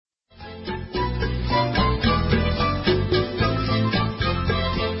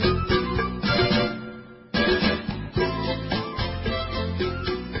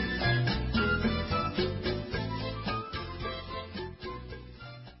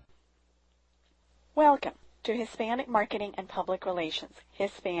Welcome to Hispanic Marketing and Public Relations,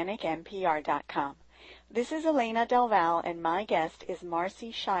 HispanicMPR.com. This is Elena Del Val, and my guest is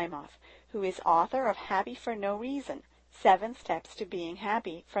Marcy Shimoff, who is author of Happy for No Reason, 7 Steps to Being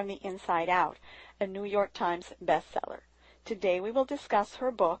Happy from the Inside Out, a New York Times bestseller. Today we will discuss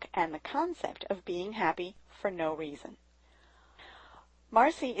her book and the concept of being happy for no reason.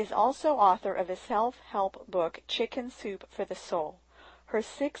 Marcy is also author of a self-help book, Chicken Soup for the Soul. Her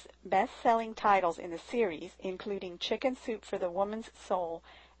 6 best-selling titles in the series, including Chicken Soup for the Woman's Soul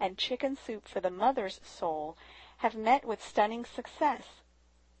and Chicken Soup for the Mother's Soul, have met with stunning success,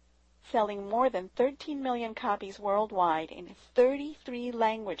 selling more than 13 million copies worldwide in 33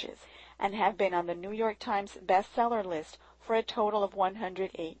 languages and have been on the New York Times bestseller list for a total of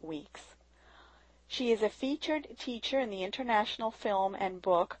 108 weeks. She is a featured teacher in the international film and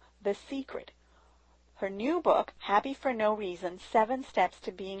book The Secret. Her new book, Happy for No Reason, 7 Steps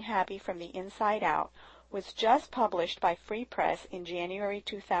to Being Happy from the Inside Out, was just published by Free Press in January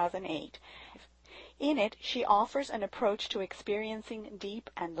 2008. In it, she offers an approach to experiencing deep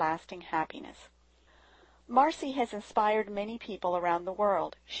and lasting happiness. Marcy has inspired many people around the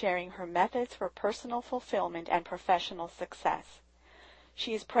world, sharing her methods for personal fulfillment and professional success.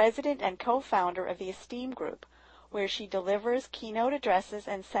 She is president and co-founder of the Esteem Group, where she delivers keynote addresses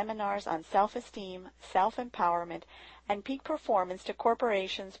and seminars on self-esteem, self-empowerment, and peak performance to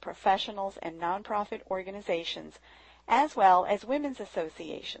corporations, professionals, and nonprofit organizations, as well as women's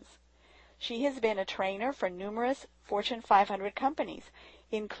associations. She has been a trainer for numerous Fortune 500 companies,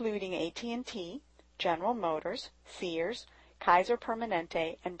 including AT&T, General Motors, Sears, Kaiser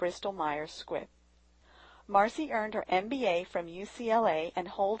Permanente, and Bristol-Myers Squibb. Marcy earned her MBA from UCLA and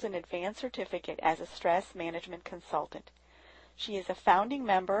holds an advanced certificate as a stress management consultant. She is a founding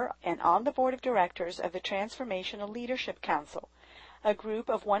member and on the board of directors of the Transformational Leadership Council, a group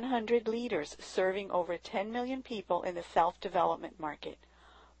of 100 leaders serving over 10 million people in the self-development market.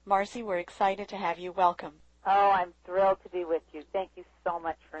 Marcy, we're excited to have you. Welcome. Oh, I'm thrilled to be with you. Thank you so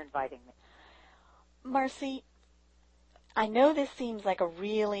much for inviting me. Marcy, I know this seems like a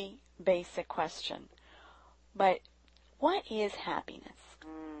really basic question, but what is happiness?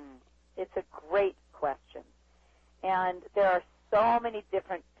 It's a great question. And there are so many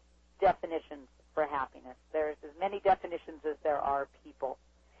different definitions for happiness. There's as many definitions as there are people.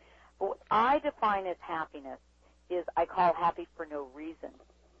 But what I define as happiness is I call happy for no reason.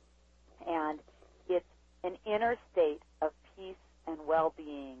 And it's an inner state of peace and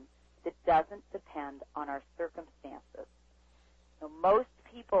well-being that doesn't depend on our circumstances. So most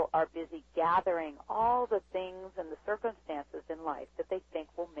people are busy gathering all the things and the circumstances in life that they think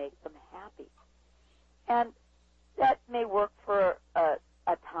will make them happy. And that may work for a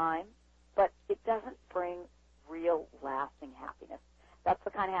time, but it doesn't bring real lasting happiness. That's the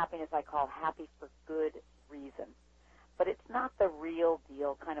kind of happiness I call happy for good reason. But it's not the real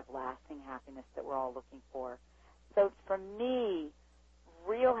deal kind of lasting happiness that we're all looking for. So for me,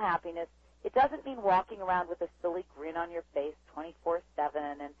 real happiness, it doesn't mean walking around with a silly grin on your face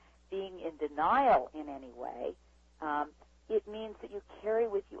 24/7 and being in denial in any way. It means that you carry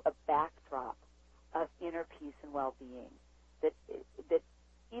with you a backdrop of inner peace and well-being. That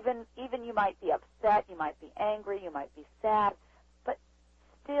even you might be upset, you might be angry, you might be sad, but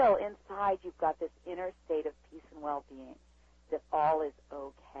still inside you've got this inner state of peace and well-being, that all is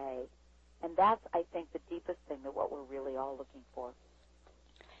okay. And that's, I think, the deepest thing that what we're really all looking for.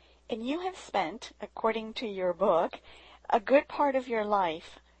 And you have spent, according to your book, a good part of your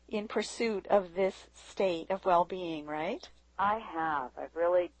life in pursuit of this state of well-being, right? I have. I've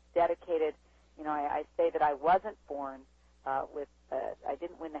really dedicated, I say that I wasn't born I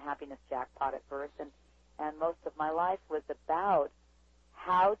didn't win the happiness jackpot at birth, and most of my life was about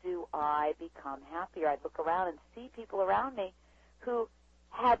how do I become happier. I'd look around and see people around me who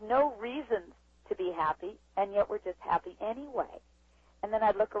had no reasons to be happy, and yet were just happy anyway. And then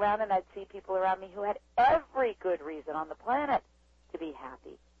I'd look around and I'd see people around me who had every good reason on the planet to be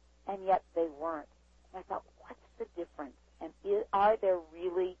happy, and yet they weren't. And I thought, what's the difference? And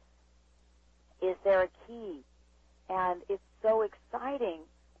is there a key? And it's so exciting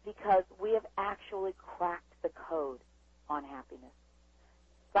because we have actually cracked the code on happiness.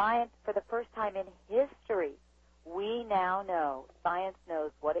 Science, for the first time in history, we now know, science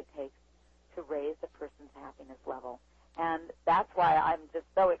knows what it takes to raise a person's happiness level. And that's why I'm just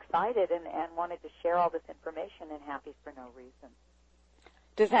so excited and wanted to share all this information in Happy for No Reason.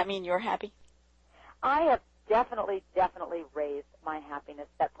 Does that mean you're happy? I have definitely raised my happiness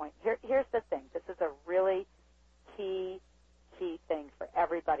set point. Here's the thing. This is a really key thing for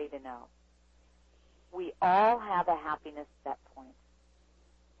everybody to know. We all have a happiness set point.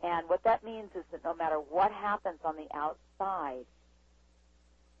 And And what that means is that no matter what happens on the outside,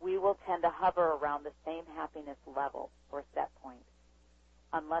 we will tend to hover around the same happiness level or set point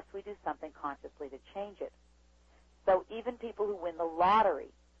unless we do something consciously to change it. So even people who win the lottery,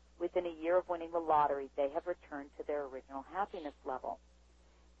 within a year of winning the lottery, they have returned to their original happiness level.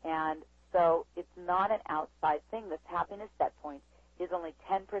 And so it's not an outside thing. This happiness set point is only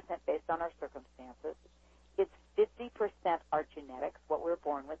 10% based on our circumstances. It's 50% our genetics, what we're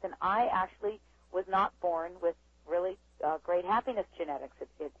born with. And I actually was not born with really great happiness genetics,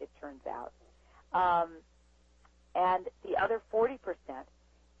 it turns out. And the other 40%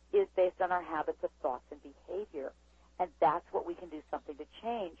 is based on our habits of thoughts and behavior. And that's what we can do something to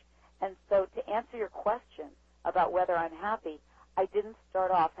change. And so to answer your question about whether I'm happy, I didn't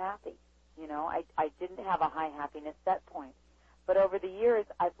start off happy. You know, I didn't have a high happiness set point. But over the years,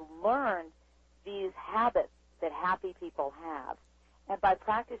 I've learned these habits that happy people have. And by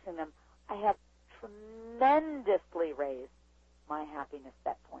practicing them, I have tremendously raised my happiness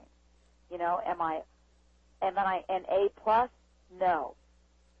set point. You know, am I an A plus? No.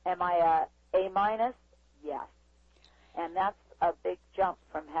 Am I a minus? Yes. And that's a big jump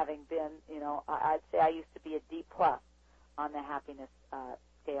from having been, you know, I'd say I used to be a D plus on the happiness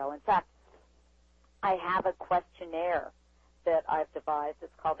scale. In fact, I have a questionnaire that I've devised.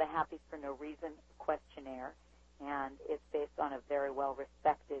 It's called the Happy for No Reason questionnaire, and it's based on a very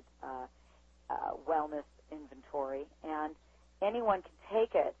well-respected wellness inventory. And anyone can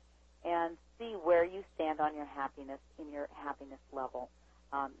take it and see where you stand on your happiness in your happiness level.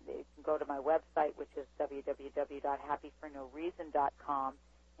 You can go to my website, which is www.happyfornoreason.com,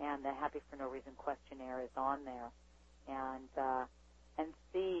 and the Happy for No Reason questionnaire is on there, and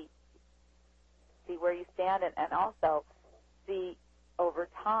see where you stand, and also see over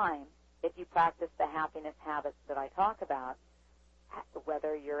time, if you practice the happiness habits that I talk about,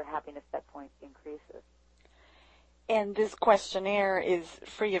 whether your happiness set point increases. And this questionnaire is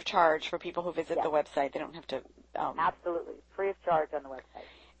free of charge for people who visit the website. They don't have to... Absolutely. Free of charge on the website.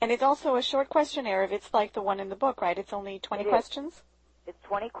 And it's also a short questionnaire if it's like the one in the book, right? It's only 20 questions? It's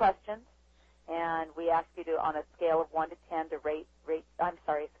 20 questions, and we ask you to, on a scale of 1 to 10, to a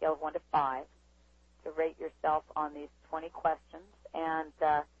scale of 1 to 5, to rate yourself on these 20 questions. And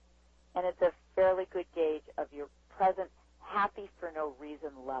it's a fairly good gauge of your present happy for no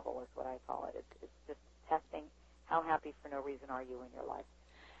reason level is what I call it. It's just testing how happy for no reason are you in your life.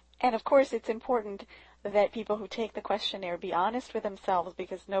 And, of course, it's important that people who take the questionnaire be honest with themselves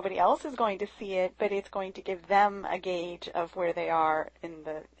because nobody else is going to see it, but it's going to give them a gauge of where they are in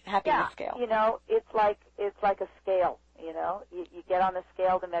the happiness scale. You know, it's like a scale, you know. You get on the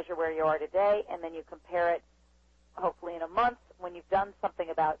scale to measure where you are today, and then you compare it, hopefully in a month, when you've done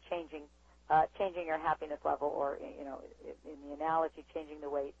something about changing your happiness level, or, you know, in the analogy, changing the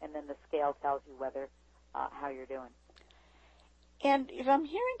weight, and then the scale tells you whether how you're doing. And if I'm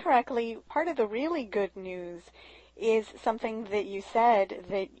hearing correctly, part of the really good news is something that you said,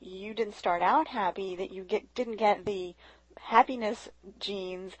 that you didn't start out happy, that you didn't get the happiness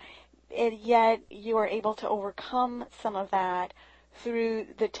genes, and yet you are able to overcome some of that through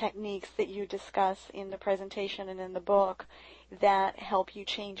the techniques that you discuss in the presentation and in the book that help you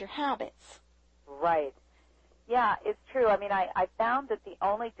change your habits. Right. Yeah, it's true. I mean, I found that the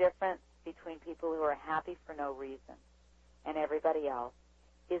only difference between people who are happy for no reason and everybody else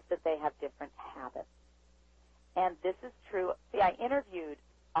is that they have different habits. And this is true. See, I interviewed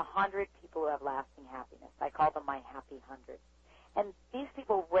 100 people who have lasting happiness. I call them my happy 100. And these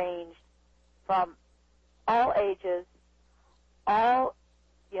people ranged from all ages, all,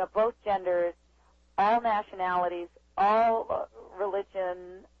 you know, both genders, all nationalities, all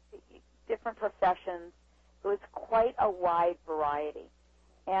religion, different professions. It was quite a wide variety.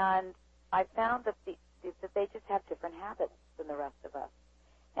 And I found that they just have different habits than the rest of us.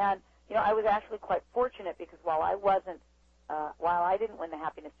 And, you know, I was actually quite fortunate because while I didn't win the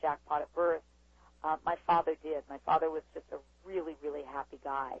happiness jackpot at birth, my father did. My father was just a really, really happy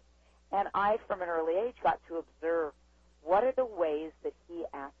guy. And I, from an early age, got to observe what are the ways that he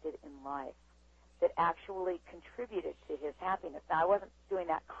acted in life that actually contributed to his happiness. Now, I wasn't doing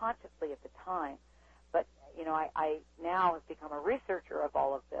that consciously at the time, but, you know, I now have become a researcher of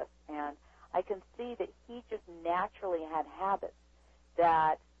all of this, and I can see that he just naturally had habits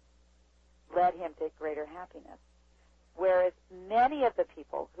that led him to greater happiness. Whereas many of the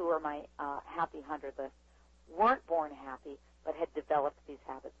people who are my happy 100 list weren't born happy, but had developed these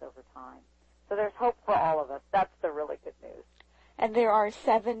habits over time. So there's hope for all of us. That's the really good news. And there are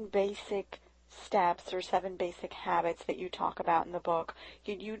 7 basic steps or 7 basic habits that you talk about in the book.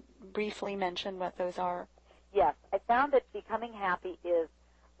 Could you briefly mention what those are? Yes. I found that becoming happy is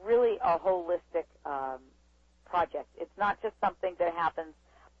really a holistic project. It's not just something that happens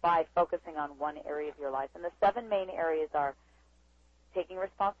by focusing on one area of your life. And the 7 main areas are taking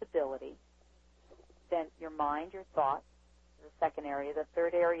responsibility, then your mind, your thoughts, the second area. The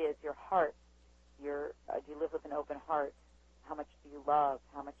third area is your heart. Do you live with an open heart? How much do you love?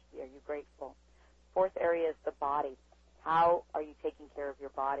 How much are you grateful? Fourth area is the body. How are you taking care of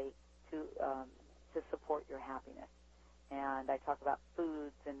your body to support your happiness? And I talk about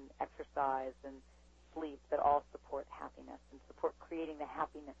foods and exercise and sleep that all support happiness and support creating the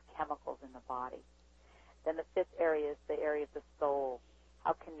happiness chemicals in the body. Then the fifth area is the area of the soul.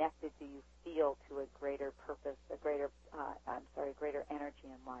 How connected do you feel to a greater purpose, a greater energy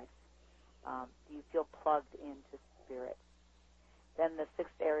in life? Do you feel plugged into spirit? Then the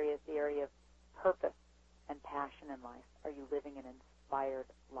sixth area is the area of purpose and passion in life. Are you living an inspired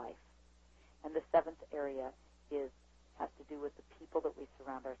life? And the seventh area has to do with the people that we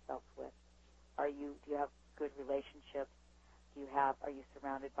surround ourselves with. Do you have good relationships? Are you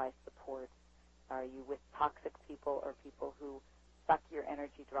surrounded by support? Are you with toxic people or people who suck your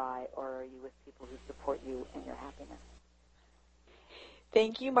energy dry, or are you with people who support you in your happiness?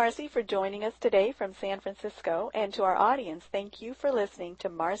 Thank you, Marcy, for joining us today from San Francisco. And to our audience, thank you for listening to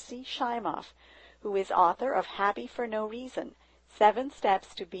Marcy Shimoff, who is author of Happy for No Reason, 7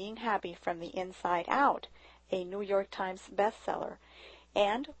 Steps to Being Happy from the Inside Out, a New York Times bestseller,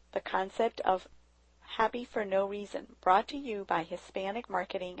 and the concept of Happy for No Reason, brought to you by Hispanic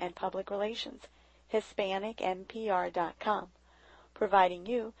Marketing and Public Relations, HispanicMPR.com, providing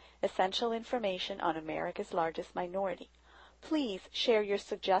you essential information on America's largest minority. Please share your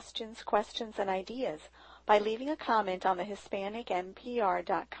suggestions, questions, and ideas by leaving a comment on the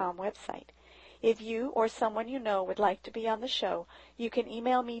HispanicMPR.com website. If you or someone you know would like to be on the show, you can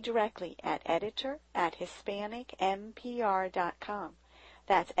email me directly at editor@HispanicMPR.com.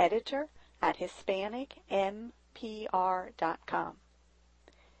 That's editor@HispanicMPR.com.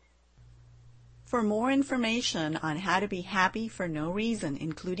 For more information on how to be happy for no reason,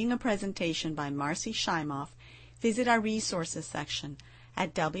 including a presentation by Marcy Shimoff, visit our resources section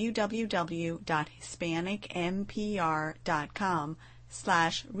at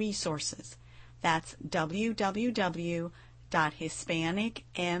www.HispanicMPR.com/resources. That's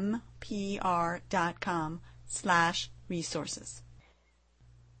www.HispanicMPR.com/resources.